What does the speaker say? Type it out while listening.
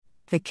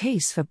The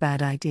case for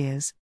bad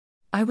ideas.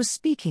 I was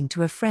speaking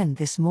to a friend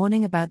this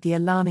morning about the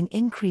alarming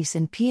increase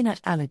in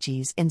peanut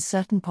allergies in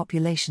certain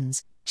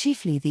populations,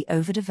 chiefly the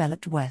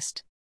overdeveloped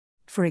West.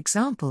 For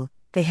example,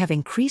 they have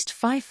increased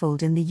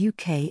fivefold in the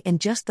UK in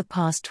just the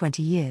past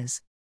 20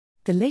 years.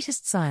 The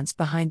latest science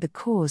behind the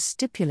cause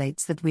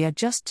stipulates that we are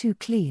just too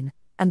clean,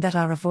 and that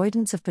our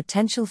avoidance of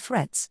potential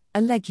threats,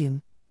 a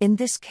legume, in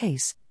this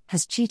case,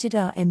 has cheated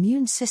our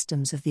immune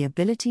systems of the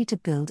ability to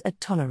build a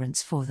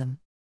tolerance for them.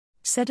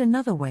 Said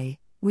another way,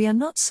 we are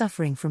not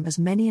suffering from as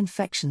many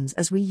infections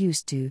as we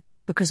used to,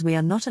 because we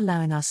are not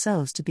allowing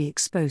ourselves to be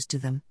exposed to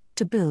them,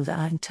 to build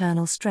our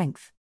internal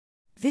strength.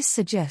 This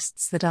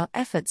suggests that our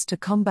efforts to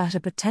combat a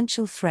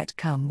potential threat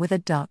come with a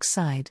dark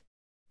side.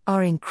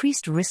 Our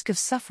increased risk of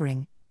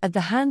suffering, at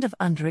the hand of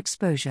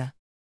underexposure.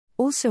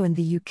 Also in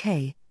the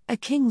UK, a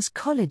King's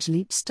College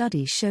LEAP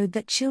study showed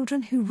that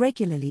children who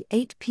regularly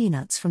ate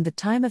peanuts from the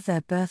time of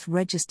their birth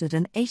registered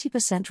an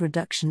 80%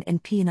 reduction in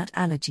peanut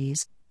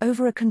allergies,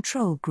 over a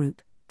control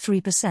group,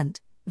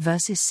 3%,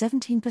 versus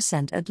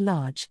 17% at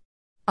large.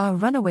 Our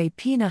runaway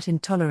peanut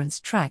intolerance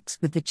tracks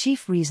with the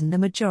chief reason the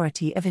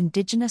majority of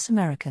indigenous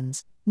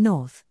Americans,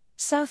 North,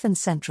 South and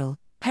Central,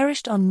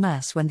 perished en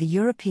masse when the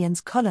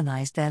Europeans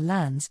colonized their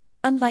lands.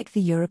 Unlike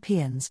the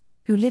Europeans,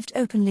 who lived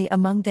openly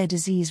among their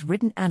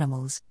disease-ridden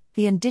animals,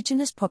 the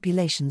indigenous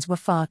populations were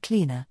far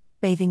cleaner,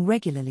 bathing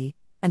regularly,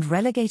 and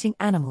relegating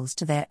animals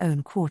to their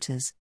own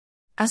quarters.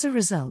 As a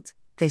result,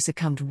 they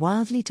succumbed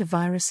wildly to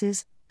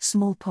viruses,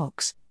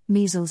 smallpox,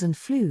 measles and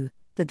flu,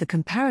 that the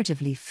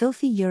comparatively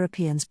filthy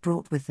Europeans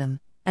brought with them,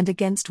 and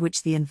against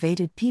which the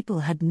invaded people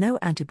had no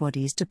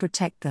antibodies to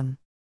protect them.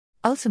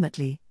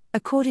 Ultimately,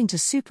 according to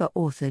super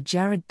author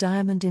Jared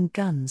Diamond in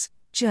Guns,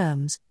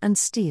 Germs, and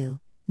Steel,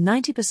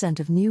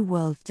 90% of New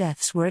World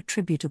deaths were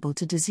attributable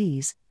to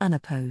disease,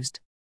 unopposed.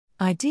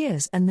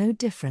 Ideas are no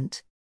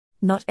different.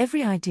 Not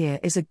every idea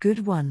is a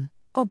good one,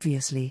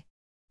 obviously.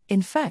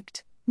 In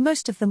fact,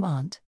 most of them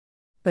aren't.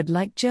 But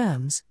like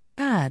germs,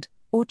 bad,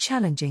 or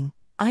challenging,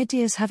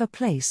 ideas have a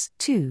place,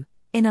 too,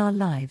 in our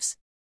lives.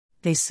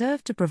 They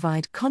serve to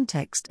provide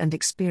context and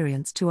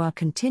experience to our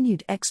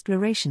continued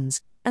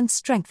explorations and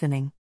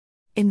strengthening.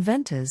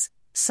 Inventors,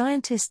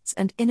 scientists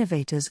and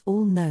innovators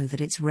all know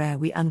that it's rare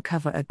we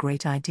uncover a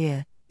great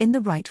idea, in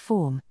the right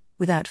form,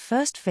 without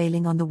first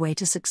failing on the way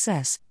to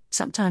success,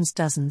 sometimes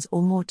dozens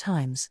or more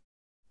times.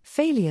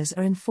 Failures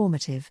are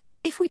informative,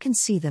 if we can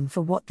see them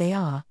for what they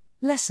are,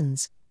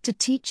 lessons, to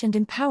teach and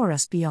empower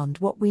us beyond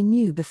what we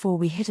knew before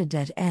we hit a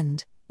dead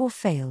end, or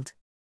failed.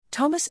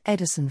 Thomas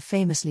Edison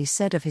famously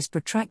said of his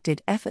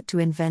protracted effort to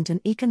invent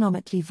an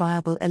economically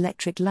viable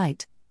electric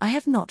light, "I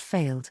have not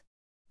failed.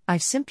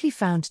 I've simply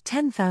found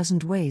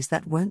 10,000 ways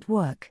that won't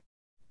work."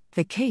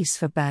 The case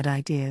for bad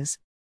ideas.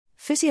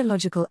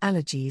 Physiological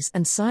allergies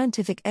and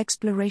scientific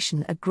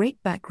exploration are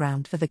great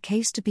background for the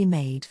case to be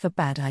made for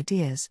bad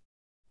ideas.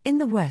 In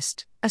the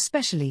West,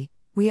 especially,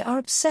 we are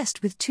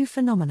obsessed with two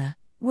phenomena,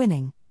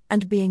 winning,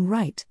 and being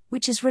right,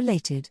 which is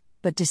related,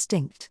 but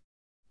distinct.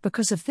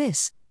 Because of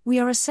this, we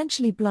are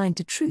essentially blind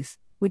to truth,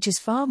 which is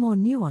far more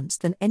nuanced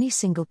than any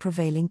single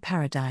prevailing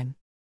paradigm.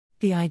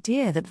 The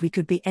idea that we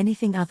could be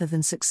anything other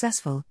than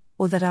successful,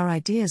 or that our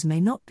ideas may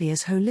not be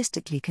as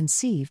holistically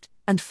conceived,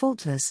 and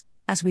faultless,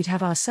 as we'd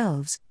have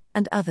ourselves,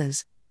 and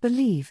others,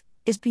 believe,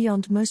 is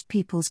beyond most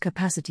people's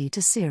capacity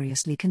to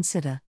seriously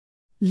consider.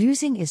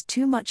 Losing is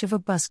too much of a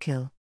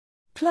buzzkill.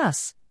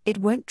 Plus, it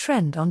won't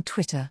trend on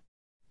Twitter.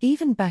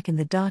 Even back in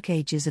the dark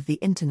ages of the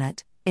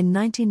internet, in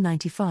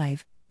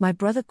 1995, my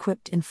brother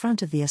quipped in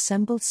front of the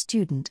assembled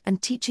student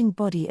and teaching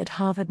body at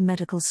Harvard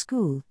Medical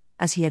School,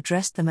 as he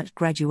addressed them at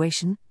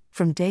graduation,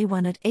 "From day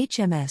one at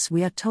HMS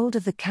we are told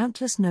of the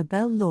countless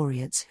Nobel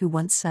laureates who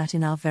once sat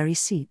in our very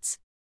seats.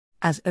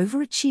 As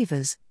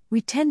overachievers,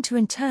 we tend to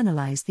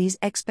internalize these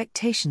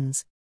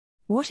expectations.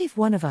 What if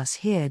one of us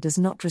here does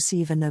not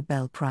receive a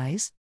Nobel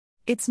Prize?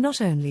 It's not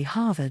only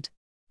Harvard.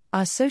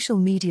 Our social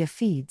media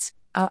feeds,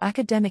 our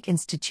academic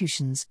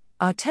institutions,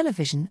 our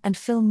television and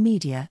film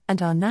media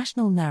and our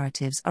national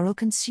narratives are all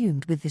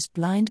consumed with this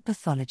blind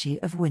pathology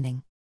of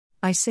winning.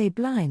 I say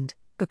blind,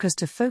 because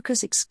to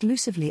focus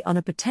exclusively on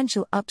a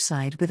potential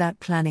upside without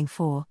planning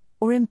for,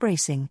 or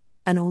embracing,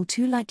 an all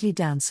too likely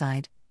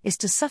downside, is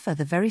to suffer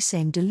the very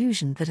same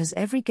delusion that has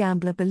every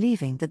gambler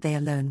believing that they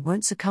alone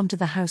won't succumb to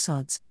the house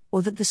odds,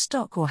 or that the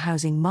stock or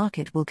housing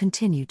market will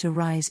continue to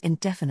rise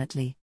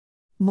indefinitely.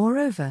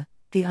 Moreover,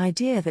 the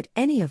idea that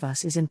any of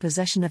us is in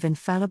possession of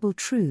infallible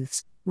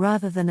truths,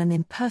 rather than an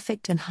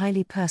imperfect and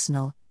highly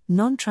personal,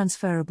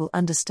 non-transferable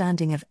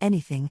understanding of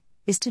anything,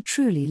 is to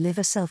truly live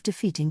a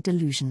self-defeating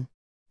delusion.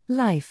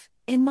 Life,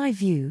 in my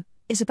view,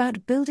 is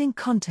about building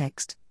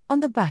context,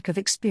 on the back of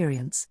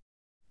experience.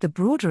 The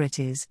broader it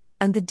is,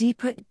 and the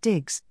deeper it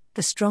digs,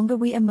 the stronger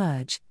we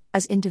emerge,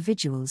 as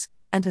individuals,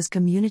 and as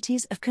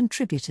communities of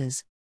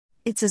contributors.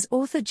 It's as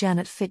author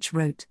Janet Fitch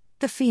wrote,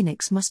 "The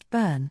phoenix must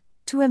burn,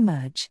 to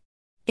emerge."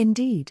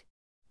 Indeed.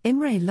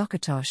 Imre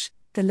Lakatos,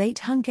 the late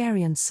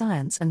Hungarian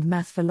science and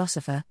math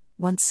philosopher,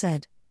 once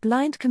said,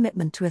 "Blind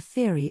commitment to a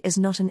theory is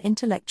not an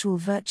intellectual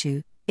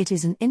virtue, it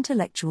is an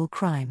intellectual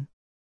crime.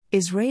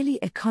 Israeli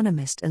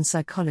economist and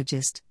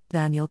psychologist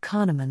Daniel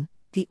Kahneman,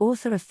 the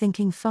author of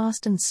Thinking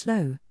Fast and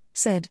Slow,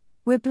 said,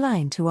 "We're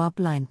blind to our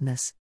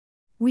blindness.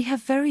 We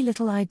have very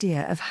little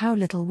idea of how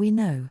little we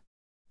know.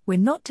 We're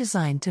not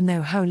designed to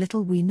know how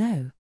little we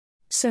know.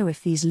 So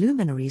if these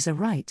luminaries are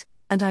right,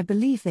 and I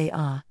believe they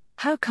are,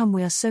 how come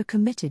we are so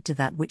committed to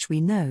that which we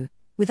know,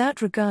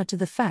 without regard to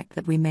the fact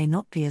that we may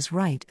not be as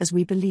right as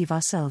we believe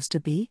ourselves to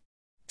be?"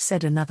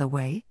 Said another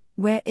way,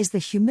 where is the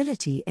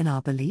humility in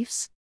our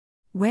beliefs?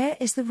 Where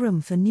is the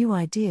room for new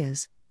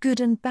ideas, good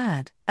and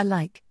bad,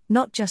 alike,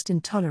 not just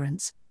in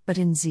tolerance, but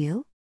in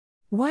zeal?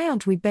 Why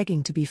aren't we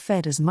begging to be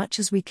fed as much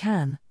as we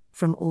can,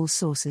 from all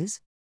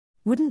sources?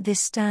 Wouldn't this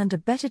stand a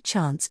better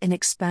chance in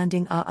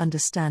expanding our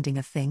understanding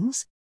of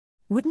things?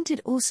 Wouldn't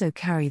it also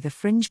carry the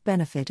fringe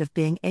benefit of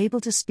being able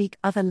to speak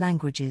other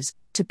languages,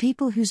 to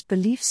people whose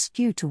beliefs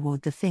skew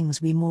toward the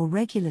things we more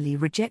regularly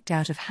reject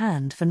out of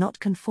hand for not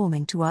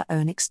conforming to our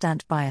own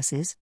extant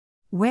biases?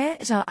 Where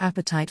is our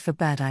appetite for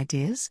bad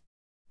ideas?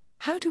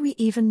 How do we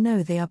even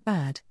know they are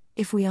bad,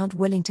 if we aren't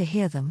willing to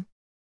hear them?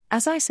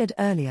 As I said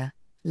earlier,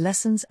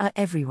 lessons are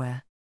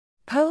everywhere.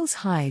 Pearls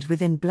hide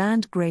within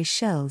bland grey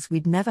shells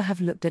we'd never have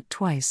looked at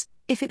twice,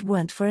 if it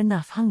weren't for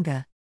enough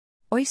hunger.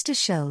 Oyster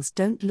shells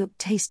don't look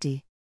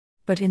tasty.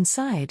 But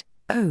inside,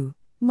 oh,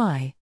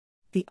 my!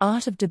 The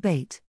art of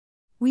debate.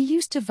 We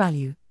used to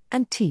value,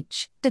 and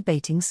teach,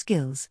 debating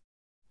skills.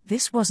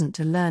 This wasn't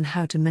to learn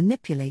how to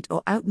manipulate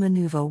or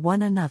outmaneuver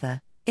one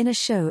another, in a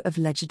show of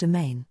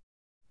legerdemain.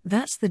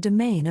 That's the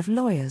domain of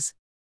lawyers.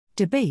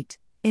 Debate,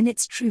 in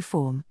its true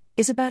form,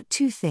 is about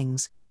two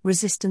things: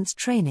 resistance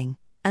training,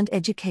 and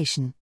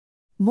education.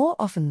 More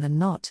often than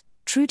not,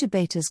 true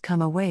debaters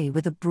come away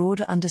with a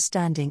broader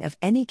understanding of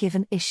any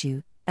given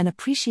issue, an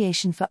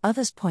appreciation for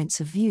others' points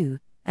of view,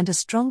 and a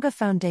stronger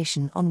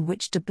foundation on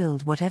which to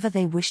build whatever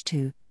they wish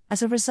to,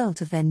 as a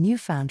result of their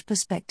newfound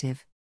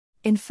perspective.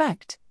 In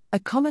fact, a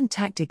common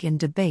tactic in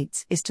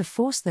debates is to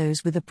force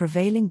those with a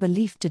prevailing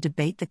belief to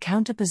debate the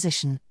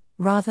counterposition,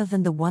 rather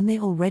than the one they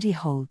already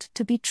hold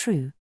to be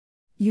true.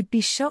 You'd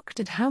be shocked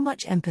at how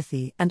much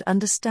empathy and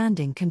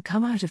understanding can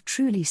come out of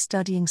truly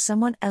studying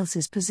someone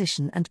else's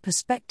position and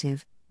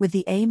perspective, with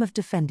the aim of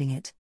defending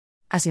it.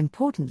 As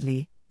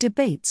importantly,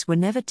 debates were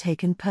never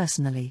taken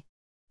personally.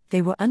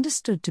 They were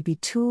understood to be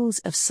tools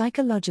of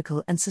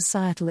psychological and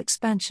societal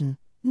expansion,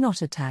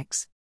 not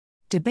attacks.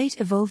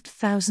 Debate evolved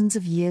thousands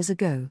of years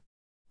ago.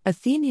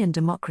 Athenian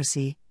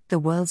democracy, the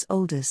world's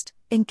oldest,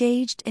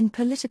 engaged in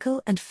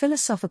political and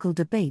philosophical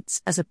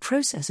debates as a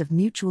process of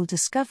mutual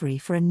discovery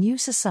for a new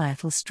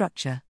societal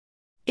structure.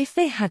 If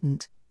they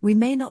hadn't, we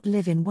may not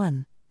live in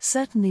one,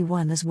 certainly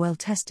one as well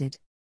tested.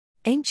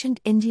 Ancient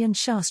Indian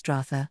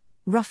Shastrartha,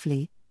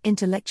 roughly,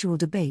 intellectual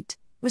debate,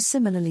 was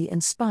similarly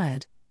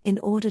inspired, in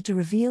order to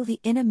reveal the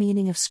inner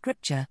meaning of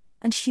scripture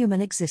and human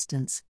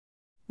existence.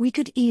 We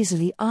could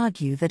easily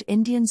argue that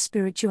Indian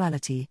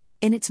spirituality,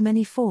 in its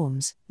many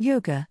forms,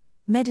 yoga,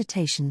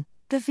 meditation,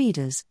 the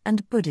Vedas,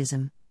 and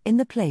Buddhism, in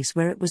the place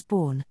where it was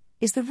born,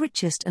 is the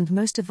richest and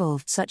most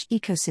evolved such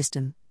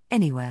ecosystem,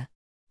 anywhere.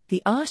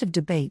 The art of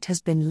debate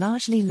has been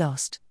largely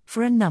lost,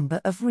 for a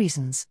number of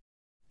reasons.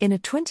 In a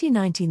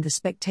 2019 The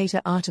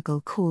Spectator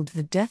article called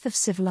The Death of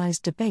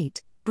Civilized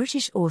Debate,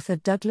 British author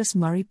Douglas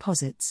Murray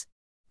posits,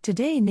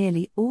 "Today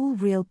nearly all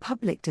real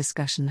public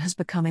discussion has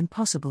become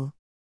impossible.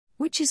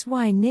 Which is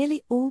why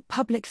nearly all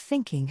public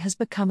thinking has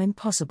become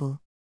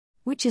impossible.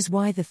 Which is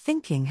why the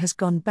thinking has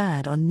gone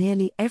bad on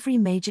nearly every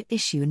major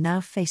issue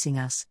now facing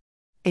us.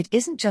 It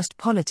isn't just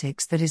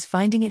politics that is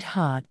finding it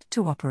hard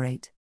to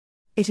operate.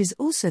 It is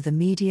also the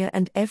media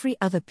and every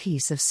other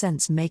piece of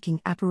sense-making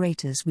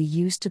apparatus we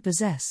used to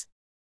possess.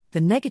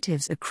 The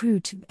negatives accrue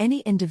to any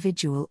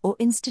individual or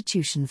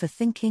institution for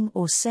thinking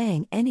or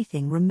saying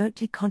anything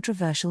remotely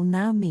controversial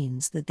now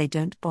means that they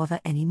don't bother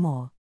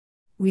anymore.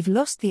 We've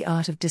lost the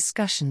art of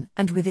discussion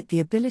and with it the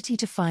ability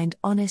to find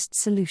honest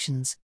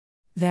solutions.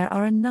 There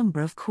are a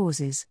number of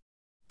causes.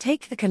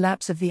 Take the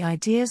collapse of the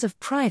ideas of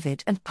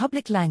private and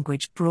public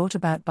language brought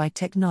about by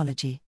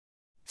technology.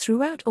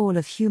 Throughout all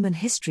of human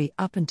history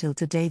up until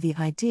today, the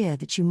idea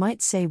that you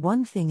might say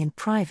one thing in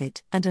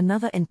private and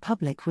another in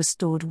public was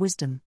stored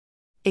wisdom.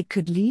 It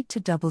could lead to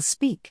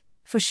double-speak,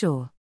 for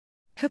sure.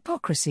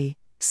 Hypocrisy,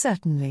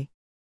 certainly.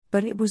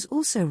 But it was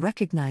also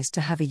recognized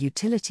to have a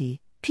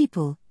utility.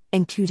 People,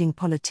 including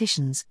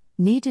politicians,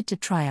 needed to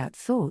try out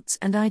thoughts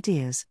and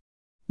ideas.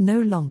 No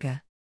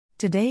longer.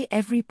 Today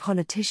every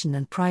politician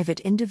and private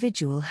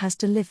individual has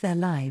to live their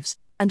lives,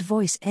 and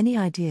voice any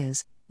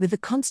ideas, with the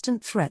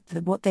constant threat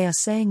that what they are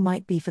saying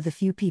might be for the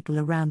few people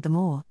around them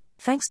or,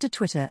 thanks to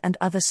Twitter and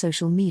other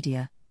social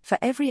media, for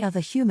every other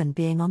human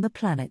being on the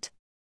planet.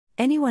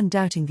 Anyone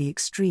doubting the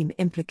extreme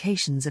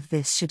implications of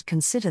this should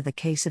consider the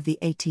case of the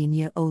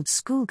 18-year-old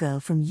schoolgirl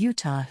from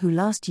Utah who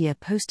last year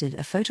posted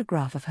a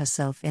photograph of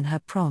herself in her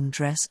prom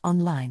dress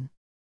online.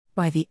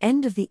 By the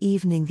end of the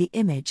evening the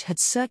image had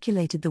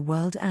circulated the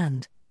world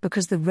and,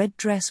 because the red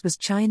dress was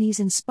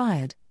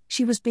Chinese-inspired,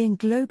 she was being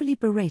globally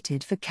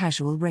berated for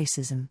casual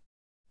racism.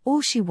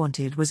 All she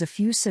wanted was a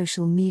few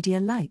social media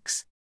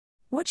likes.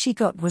 What she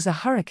got was a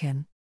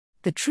hurricane.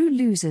 The true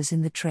losers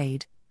in the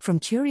trade, from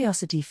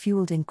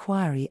curiosity-fueled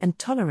inquiry and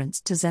tolerance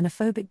to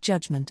xenophobic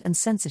judgment and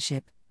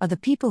censorship, are the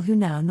people who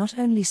now not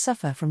only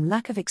suffer from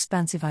lack of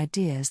expansive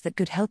ideas that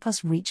could help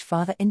us reach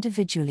farther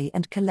individually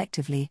and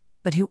collectively,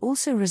 but who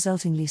also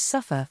resultingly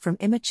suffer from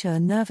immature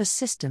nervous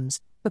systems,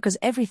 because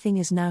everything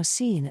is now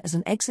seen as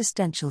an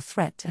existential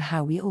threat to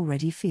how we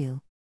already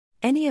feel.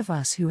 Any of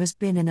us who has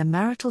been in a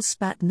marital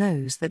spat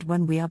knows that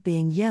when we are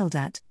being yelled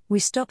at, we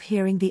stop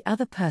hearing the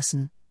other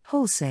person,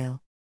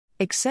 wholesale.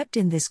 Except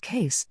in this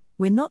case,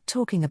 we're not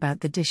talking about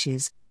the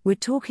dishes, we're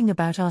talking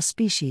about our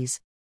species.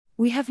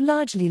 We have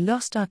largely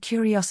lost our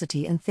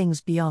curiosity and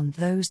things beyond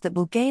those that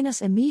will gain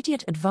us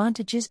immediate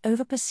advantages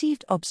over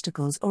perceived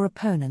obstacles or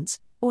opponents,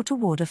 or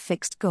toward a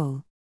fixed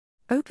goal.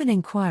 Open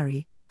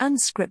inquiry,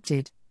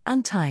 unscripted,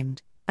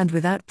 untimed, and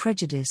without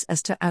prejudice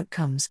as to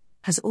outcomes,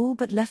 has all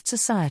but left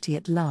society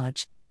at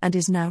large, and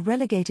is now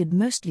relegated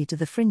mostly to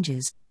the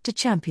fringes, to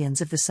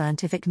champions of the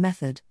scientific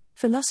method,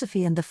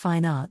 philosophy and the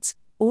fine arts,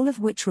 all of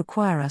which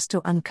require us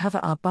to uncover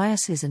our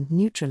biases and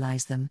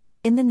neutralize them,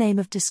 in the name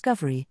of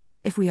discovery,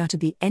 if we are to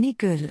be any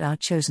good at our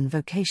chosen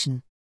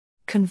vocation.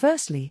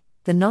 Conversely,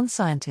 the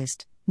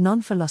non-scientist,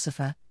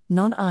 non-philosopher,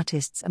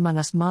 non-artists among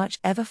us march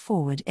ever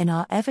forward in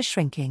our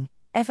ever-shrinking,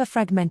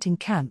 ever-fragmenting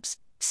camps,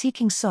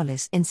 seeking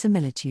solace in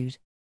similitude.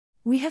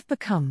 We have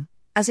become,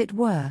 as it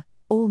were,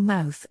 all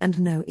mouth and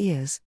no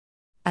ears.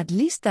 At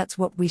least that's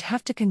what we'd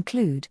have to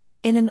conclude,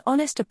 in an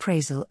honest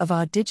appraisal of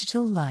our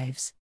digital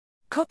lives.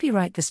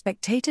 Copyright The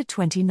Spectator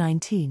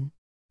 2019.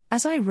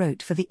 As I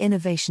wrote for The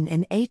Innovation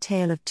in A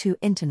Tale of Two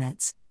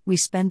Internets, we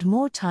spend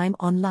more time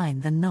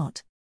online than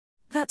not.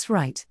 That's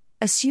right,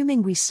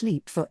 assuming we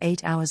sleep for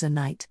 8 hours a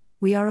night,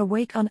 we are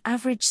awake on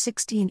average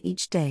 16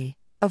 each day,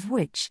 of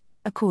which,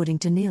 according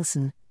to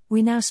Nielsen,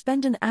 we now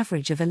spend an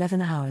average of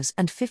 11 hours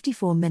and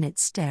 54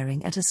 minutes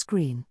staring at a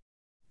screen.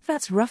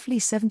 That's roughly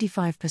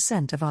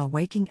 75% of our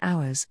waking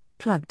hours,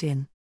 plugged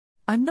in.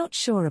 I'm not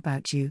sure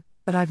about you,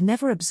 but I've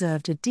never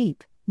observed a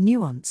deep,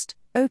 nuanced,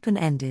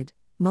 open-ended,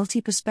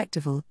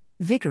 multi-perspectival,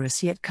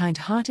 vigorous yet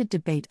kind-hearted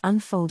debate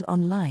unfold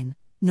online,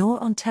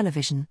 nor on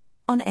television,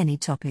 on any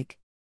topic.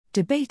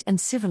 Debate and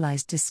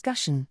civilized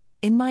discussion,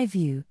 in my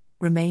view,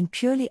 remain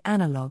purely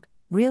analog,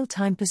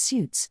 real-time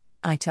pursuits,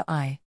 eye to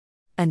eye.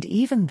 And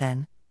even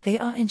then, they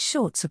are in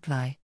short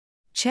supply.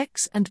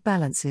 Checks and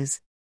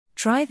balances.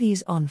 Try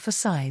these on for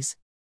size.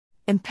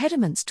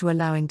 Impediments to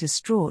allowing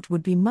distraught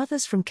would-be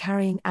mothers from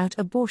carrying out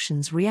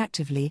abortions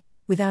reactively,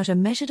 without a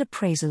measured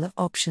appraisal of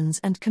options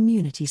and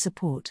community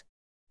support.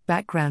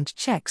 Background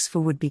checks for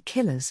would-be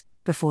killers,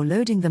 before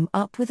loading them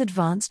up with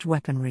advanced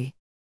weaponry.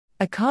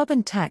 A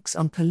carbon tax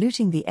on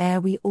polluting the air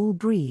we all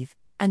breathe,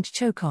 and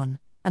choke on,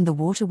 and the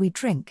water we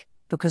drink,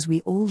 because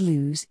we all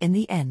lose in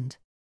the end.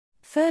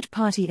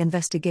 Third-party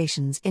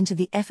investigations into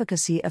the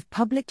efficacy of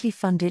publicly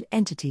funded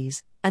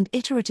entities, and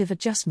iterative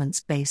adjustments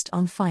based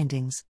on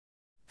findings.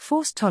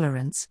 Forced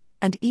tolerance,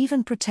 and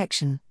even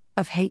protection,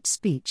 of hate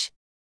speech.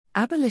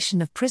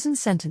 Abolition of prison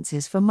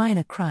sentences for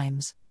minor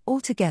crimes,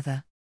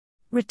 altogether.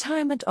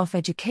 Retirement of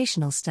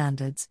educational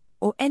standards,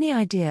 or any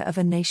idea of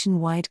a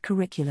nationwide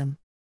curriculum.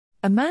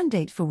 A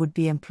mandate for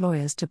would-be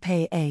employers to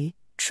pay a,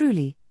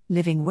 truly,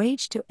 living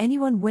wage to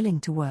anyone willing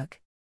to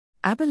work.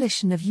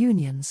 Abolition of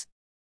unions.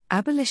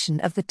 Abolition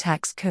of the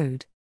tax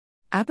code.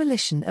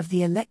 Abolition of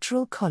the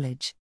Electoral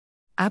College.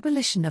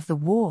 Abolition of the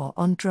war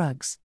on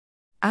drugs.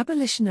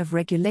 Abolition of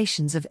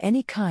regulations of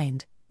any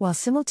kind, while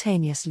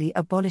simultaneously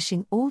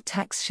abolishing all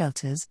tax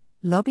shelters,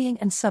 lobbying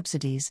and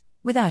subsidies,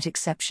 without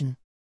exception.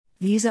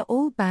 These are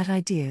all bad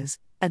ideas,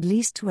 at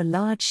least to a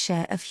large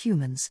share of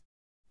humans.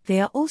 They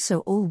are also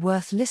all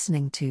worth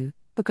listening to,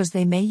 because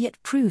they may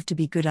yet prove to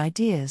be good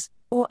ideas,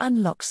 or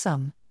unlock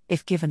some,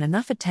 if given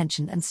enough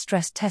attention and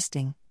stress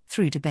testing,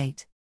 through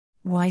debate.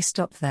 Why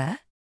stop there?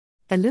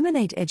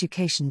 Eliminate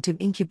education to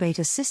incubate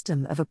a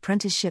system of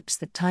apprenticeships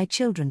that tie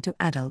children to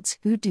adults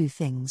who do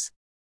things.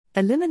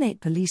 Eliminate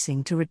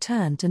policing to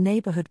return to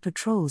neighborhood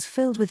patrols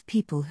filled with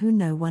people who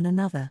know one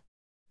another.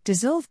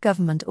 Dissolve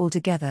government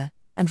altogether,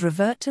 and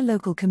revert to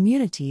local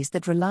communities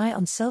that rely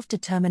on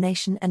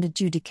self-determination and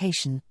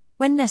adjudication,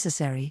 when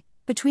necessary,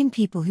 between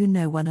people who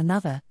know one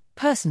another,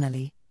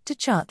 personally, to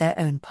chart their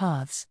own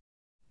paths.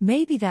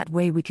 Maybe that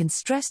way we can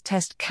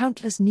stress-test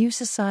countless new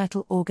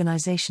societal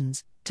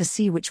organizations, to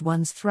see which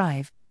ones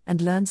thrive, and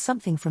learn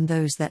something from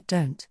those that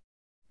don't.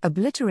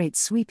 Obliterate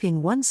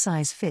sweeping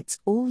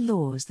one-size-fits-all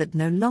laws that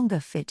no longer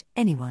fit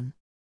anyone.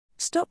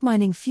 Stop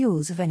mining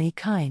fuels of any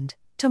kind,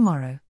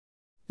 tomorrow.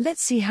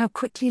 Let's see how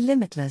quickly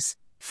limitless,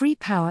 free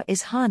power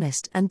is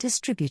harnessed and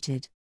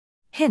distributed.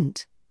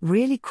 Hint,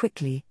 really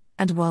quickly,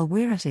 and while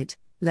we're at it,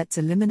 let's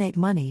eliminate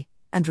money,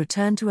 and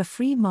return to a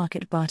free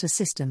market barter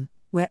system,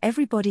 where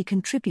everybody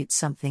contributes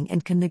something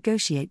and can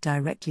negotiate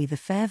directly the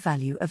fair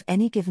value of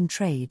any given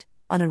trade,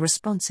 on a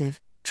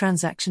responsive,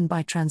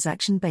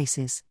 transaction-by-transaction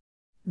basis.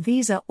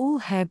 These are all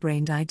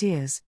harebrained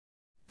ideas.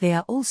 They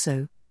are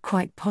also,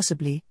 quite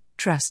possibly,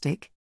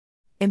 drastic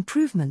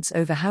improvements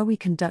over how we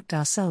conduct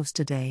ourselves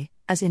today,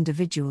 as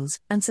individuals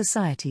and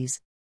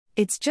societies.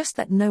 It's just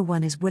that no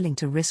one is willing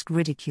to risk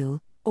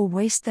ridicule, or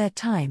waste their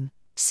time,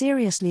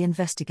 seriously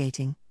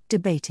investigating,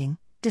 debating,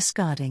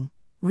 discarding,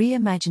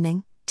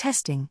 reimagining,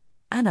 testing,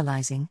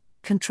 analyzing,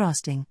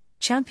 contrasting,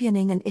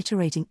 championing and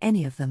iterating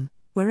any of them,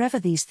 wherever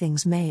these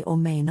things may or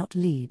may not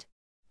lead.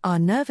 Our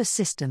nervous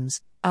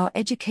systems, our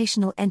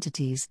educational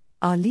entities,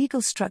 our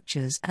legal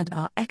structures and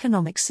our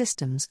economic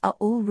systems are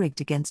all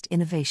rigged against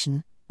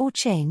innovation, or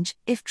change,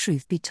 if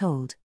truth be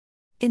told.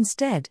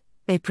 Instead,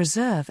 they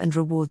preserve and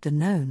reward the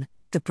known,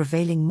 the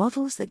prevailing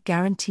models that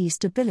guarantee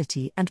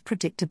stability and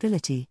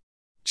predictability.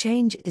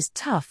 Change is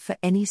tough for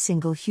any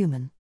single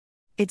human.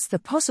 It's the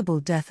possible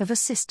death of a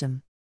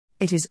system.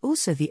 It is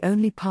also the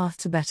only path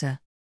to better.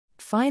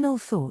 Final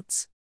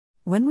thoughts.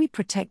 When we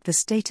protect the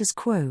status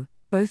quo,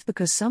 both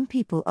because some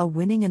people are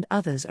winning and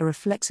others are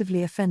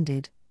reflexively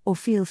offended, or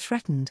feel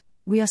threatened,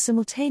 we are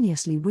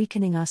simultaneously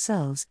weakening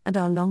ourselves and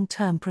our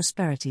long-term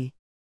prosperity.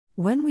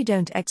 When we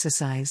don't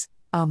exercise,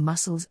 our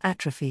muscles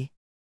atrophy.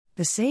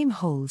 The same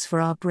holds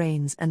for our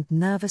brains and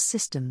nervous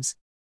systems.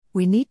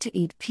 We need to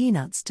eat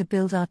peanuts to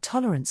build our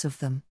tolerance of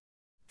them.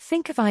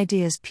 Think of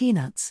ideas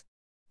peanuts.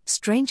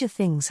 Stranger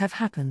things have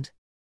happened.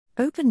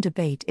 Open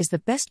debate is the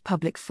best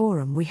public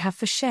forum we have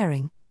for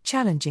sharing,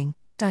 challenging,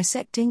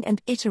 dissecting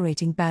and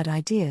iterating bad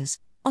ideas,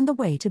 on the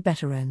way to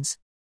better ones.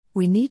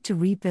 We need to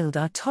rebuild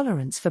our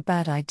tolerance for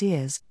bad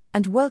ideas,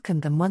 and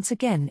welcome them once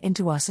again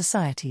into our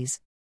societies.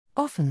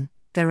 Often,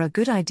 there are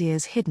good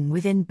ideas hidden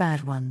within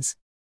bad ones.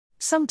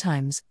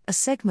 Sometimes, a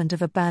segment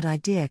of a bad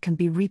idea can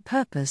be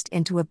repurposed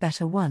into a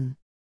better one.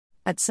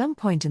 At some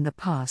point in the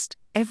past,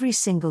 every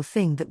single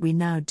thing that we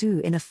now do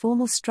in a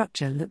formal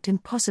structure looked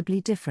impossibly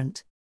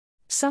different.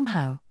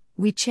 Somehow,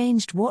 we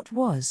changed what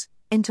was,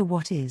 into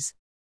what is.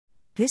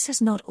 This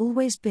has not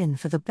always been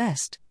for the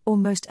best, or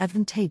most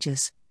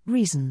advantageous,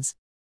 reasons.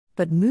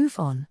 But move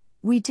on,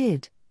 we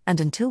did, and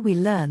until we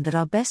learn that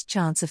our best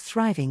chance of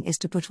thriving is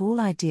to put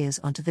all ideas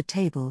onto the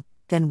table,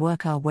 then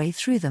work our way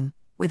through them,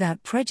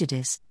 without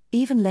prejudice,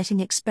 even letting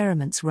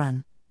experiments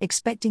run,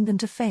 expecting them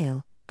to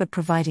fail, but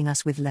providing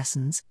us with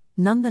lessons,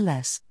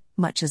 nonetheless,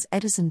 much as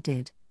Edison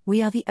did,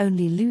 we are the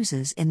only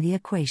losers in the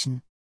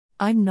equation.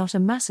 I'm not a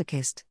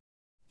masochist.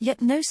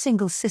 Yet no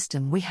single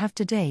system we have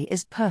today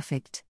is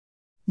perfect.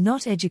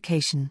 Not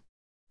education.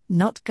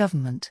 Not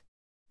government.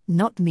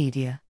 Not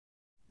media.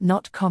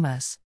 Not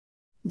commerce.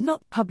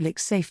 Not public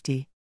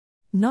safety.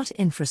 Not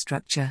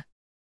infrastructure.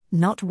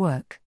 Not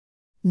work.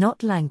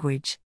 Not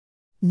language.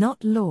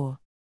 Not law.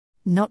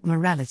 Not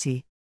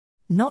morality.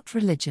 Not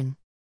religion.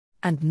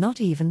 And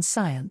not even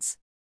science.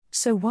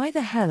 So why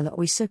the hell are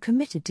we so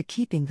committed to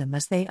keeping them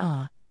as they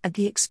are, at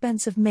the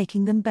expense of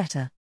making them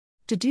better?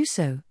 To do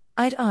so,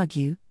 I'd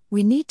argue,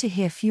 we need to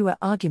hear fewer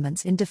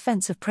arguments in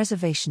defense of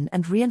preservation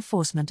and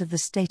reinforcement of the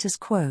status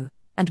quo,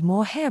 and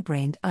more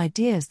harebrained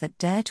ideas that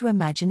dare to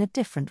imagine a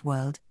different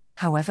world,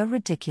 however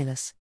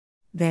ridiculous.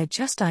 They're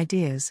just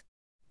ideas.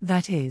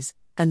 That is,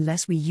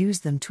 unless we use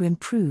them to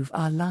improve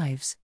our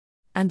lives.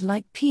 And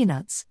like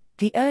peanuts,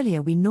 the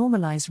earlier we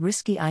normalize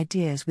risky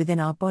ideas within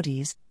our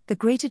bodies, the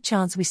greater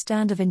chance we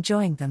stand of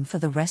enjoying them for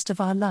the rest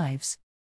of our lives.